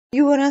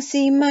You wanna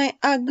see my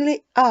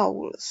ugly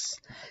owls?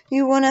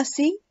 You wanna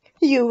see?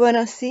 You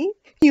wanna see?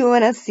 You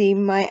wanna see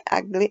my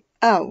ugly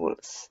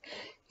owls?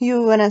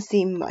 You wanna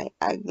see my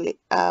ugly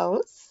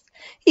owls?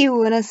 You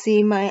wanna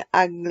see my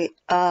ugly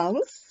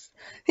owls?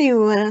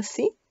 You wanna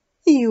see?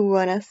 You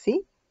wanna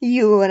see?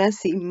 You wanna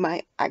see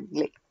my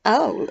ugly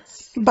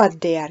owls? But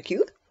they are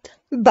cute.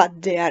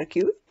 But they are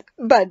cute.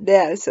 But they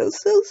are so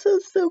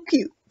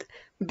cute.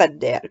 But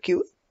they are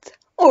cute.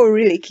 Oh,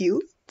 really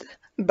cute.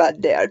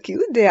 But they are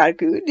cute, they are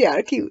cute, they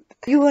are cute.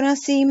 You wanna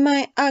see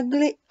my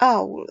ugly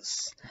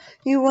owls?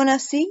 You wanna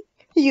see?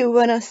 You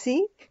wanna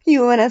see?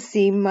 You wanna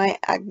see my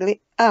ugly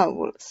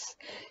owls?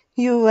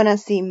 You wanna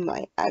see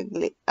my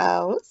ugly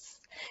owls?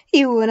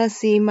 You wanna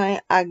see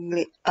my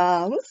ugly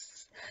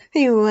owls?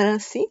 You wanna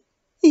see?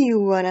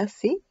 You wanna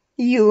see?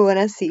 You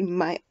wanna see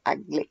my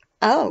ugly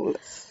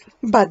owls?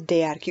 But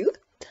they are cute.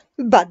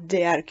 But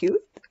they are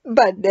cute.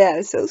 But they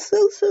are so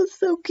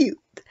cute.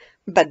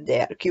 But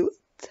they are cute.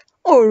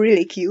 Oh,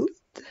 really cute.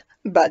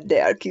 But they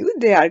are cute,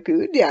 they are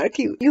cute, they are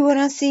cute. You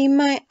wanna see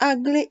my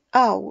ugly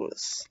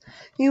owls?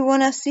 You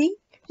wanna see?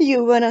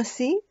 You wanna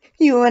see?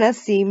 You wanna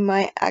see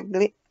my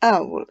ugly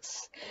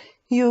owls?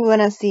 You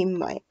wanna see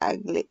my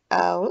ugly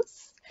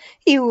owls?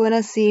 You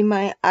wanna see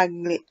my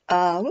ugly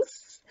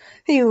owls?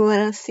 You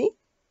wanna see?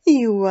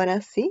 You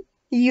wanna see?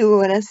 You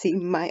wanna see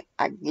my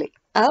ugly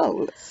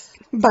owls?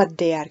 But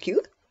they are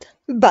cute.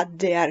 But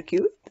they are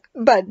cute.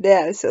 But they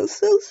are so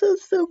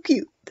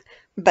cute.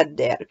 But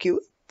they are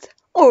cute.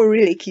 Oh,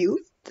 really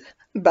cute.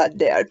 But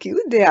they are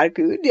cute, they are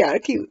cute, they are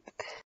cute.